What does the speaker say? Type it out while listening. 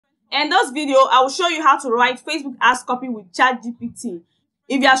In this video, I will show you how to write Facebook ads copy with ChatGPT.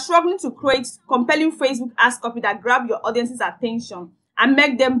 If you are struggling to create compelling Facebook ads copy that grab your audience's attention and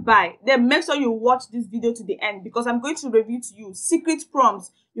make them buy, then make sure you watch this video to the end, because I'm going to reveal to you secret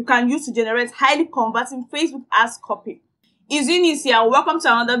prompts you can use to generate highly converting Facebook ads copy. It's Eunice here. Welcome to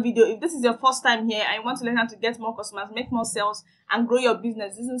another video. If this is your first time here and you want to learn how to get more customers, make more sales, and grow your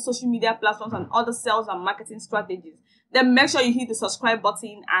business using social media platforms and other sales and marketing strategies, then make sure you hit the subscribe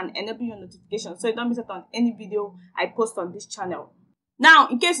button and enable your notifications so you don't miss out on any video I post on this channel. Now,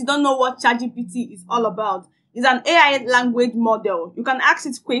 in case you don't know what ChatGPT is all about, it's an AI language model. You can ask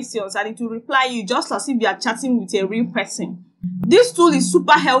it questions and it will reply you just as if you are chatting with a real person. This tool is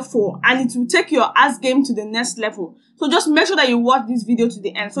super helpful and it will take your ask game to the next level. So just make sure that you watch this video to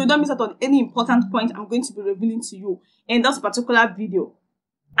the end so you don't miss out on any important point I'm going to be revealing to you in this particular video.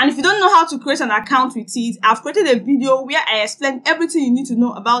 And if you don't know how to create an account with it, I've created a video where I explain everything you need to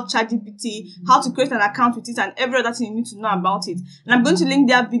know about ChatGPT, how to create an account with it, and every other thing you need to know about it. And I'm going to link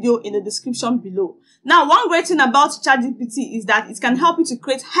that video in the description below. Now, one great thing about ChatGPT is that it can help you to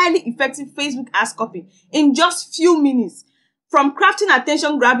create highly effective Facebook ads copy in just few minutes. From crafting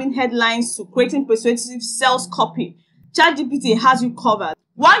attention-grabbing headlines to creating persuasive sales copy, ChatGPT has you covered.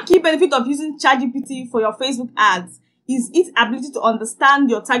 One key benefit of using ChatGPT for your Facebook ads is its ability to understand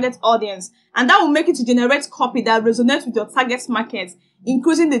your target audience, and that will make it to generate copy that resonates with your target market,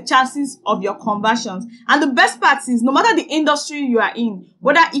 increasing the chances of your conversions. And the best part is, no matter the industry you are in,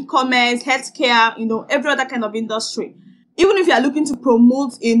 whether e-commerce, healthcare, every other kind of industry, even if you are looking to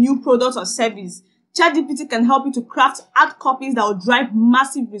promote a new product or service, ChatGPT can help you to craft ad copies that will drive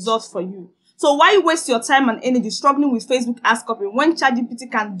massive results for you. So why waste your time and energy struggling with Facebook ads copy when ChatGPT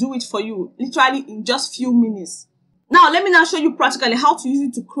can do it for you literally in just few minutes? Now, let me now show you practically how to use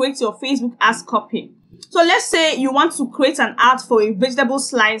it to create your Facebook ads copy. So let's say you want to create an ad for a vegetable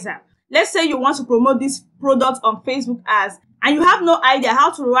slicer. Let's say you want to promote this product on Facebook ads and you have no idea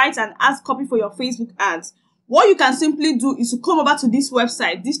how to write an ads copy for your Facebook ads. What you can simply do is to come over to this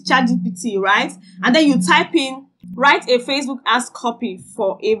website, this ChatGPT, right? And then you type in, write a Facebook ads copy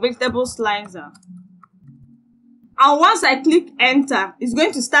for a vegetable slicer. And once I click enter, it's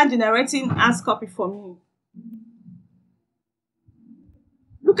going to start generating ads copy for me.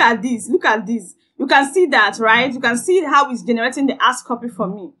 Look at this, look at this. You can see that, right? You can see how it's generating the ads copy for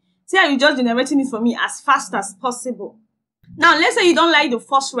me. See how it's just generating it for me as fast as possible. Now, let's say you don't like the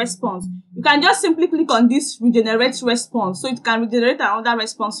first response. You can just simply click on this regenerate response so it can regenerate another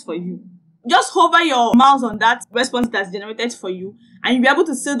response for you. Just hover your mouse on that response that's generated for you and you'll be able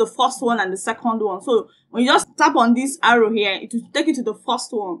to see the first one and the second one. So when you just tap on this arrow here, it will take you to the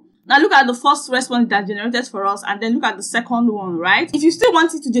first one. Now look at the first response that generated for us and then look at the second one, right? If you still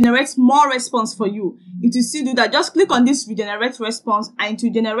want it to generate more response for you, it will still do that. Just click on this regenerate response and it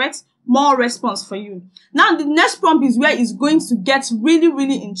will generate more response for you. Now the next prompt is where it's going to get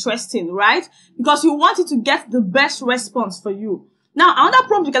really interesting, right? Because you want it to get the best response for you. Now another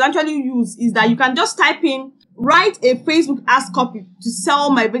prompt you can actually use is that you can just type in, write a Facebook ads copy to sell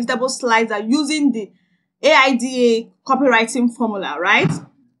my vegetable slicer using the AIDA copywriting formula, right?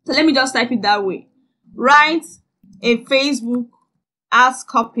 So let me just type it that way. Write a Facebook ads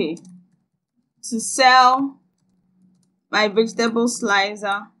copy to sell my vegetable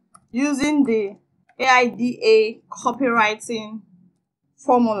slicer using the AIDA copywriting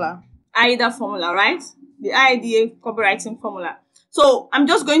formula. AIDA formula, right? The AIDA copywriting formula. So I'm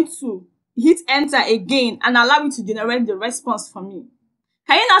just going to hit enter again and allow it to generate the response for me.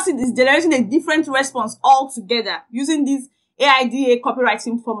 Can you now see this generating a different response altogether using this AIDA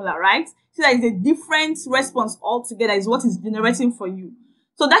copywriting formula, right? See that it's a different response altogether is what is generating for you.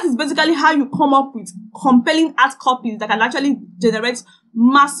 So that is basically how you come up with compelling ad copies that can actually generate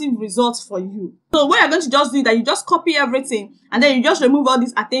massive results for you. So what you're going to just do is that you just copy everything and then you just remove all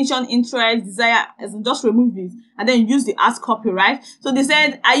this attention, interest, desire, and just remove it and then you use the ads copy, right? So they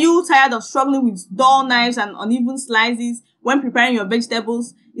said, are you tired of struggling with dull knives and uneven slices when preparing your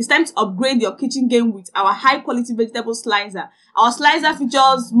vegetables? It's time to upgrade your kitchen game with our high-quality vegetable slicer. Our slicer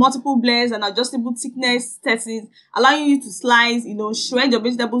features multiple blades and adjustable thickness settings, allowing you to slice, shred your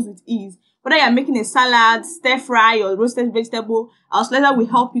vegetables with ease. Whether you're making a salad, stir fry, or roasted vegetable, our slicer will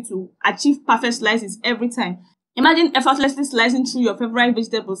help you to achieve perfect slices every time. Imagine effortlessly slicing through your favorite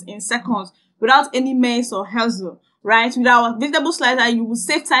vegetables in seconds without any mess or hassle, right? With our vegetable slicer, you will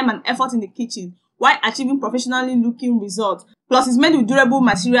save time and effort in the kitchen while achieving professionally looking results. Plus, it's made with durable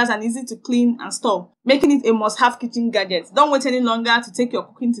materials and easy to clean and store, making it a must-have kitchen gadget. Don't wait any longer to take your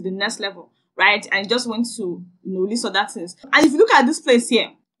cooking to the next level, right? And just want to, list other things. And if you look at this place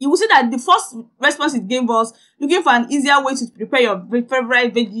here, you will see that the first response it gave us, looking for an easier way to prepare your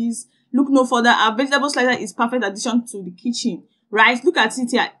favorite veggies. Look no further, our vegetable slicer is perfect addition to the kitchen, right? Look at it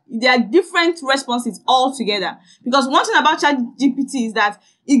here. There are different responses all together. Because one thing about ChatGPT is that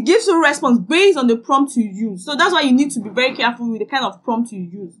it gives you a response based on the prompt you use. So that's why you need to be very careful with the kind of prompt you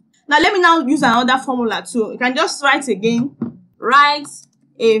use. Now, let me now use another formula too. You can just write again. Write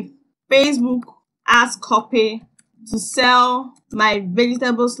a Facebook ads copy to sell my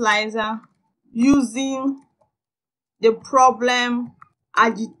vegetable slicer using the problem,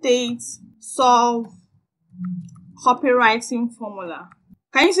 agitate, solve, copywriting formula.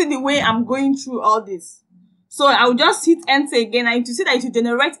 Can you see the way I'm going through all this? So I will just hit enter again, and you see that it will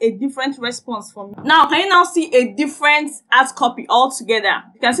generate a different response for me. Now, can you now see a different ad copy altogether?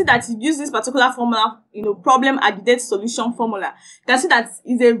 You can see that it uses this particular formula, problem, agitate, solution formula. You can see that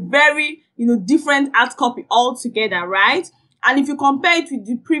it's a very, different ad copy altogether, right? And if you compare it with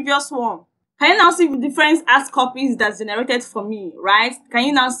the previous one, can you now see the different ad copies that's generated for me, right? Can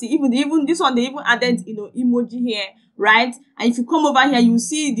you now see even this one, they even added, emoji here, right? And if you come over here, you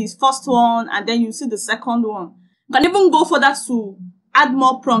see this first one, and then you see the second one. You can even go further to add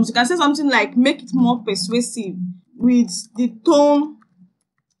more prompts. You can say something like, make it more persuasive with the tone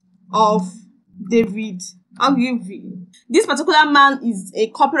of David Ogilvy. This particular man is a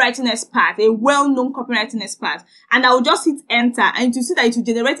copywriting expert, a well-known copywriting expert. And I will just hit enter, and you see that it will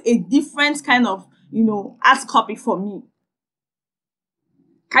generate a different kind of, ad copy for me.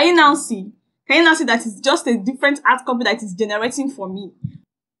 Can you now see? Can you now see that it's just a different ad copy that is generating for me?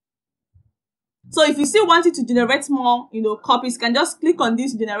 So if you still want it to generate more, copies, you can just click on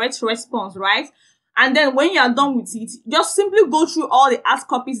this generate response, right? And then when you are done with it, just simply go through all the ad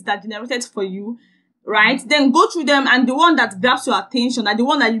copies that generated for you, right? Then go through them, and the one that grabs your attention, and the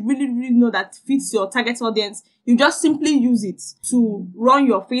one that you really know that fits your target audience, you just simply use it to run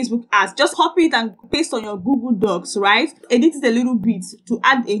your Facebook ads. Just copy it and paste on your Google Docs, right? Edit it a little bit to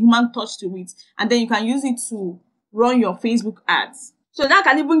add a human touch to it, and then you can use it to run your Facebook ads. So that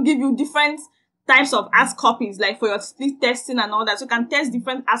can even give you different types of ad copies, like for your split testing and all that. So you can test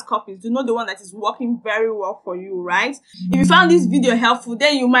different ad copies to know the one that is working very well for you, right? If you found this video helpful,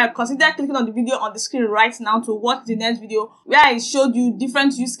 then you might consider clicking on the video on the screen right now to watch the next video where I showed you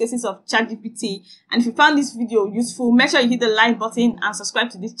different use cases of ChatGPT. And if you found this video useful, make sure you hit the like button and subscribe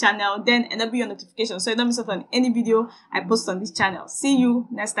to this channel, then enable your notifications so you don't miss out on any video I post on this channel. See you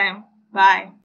next time. Bye.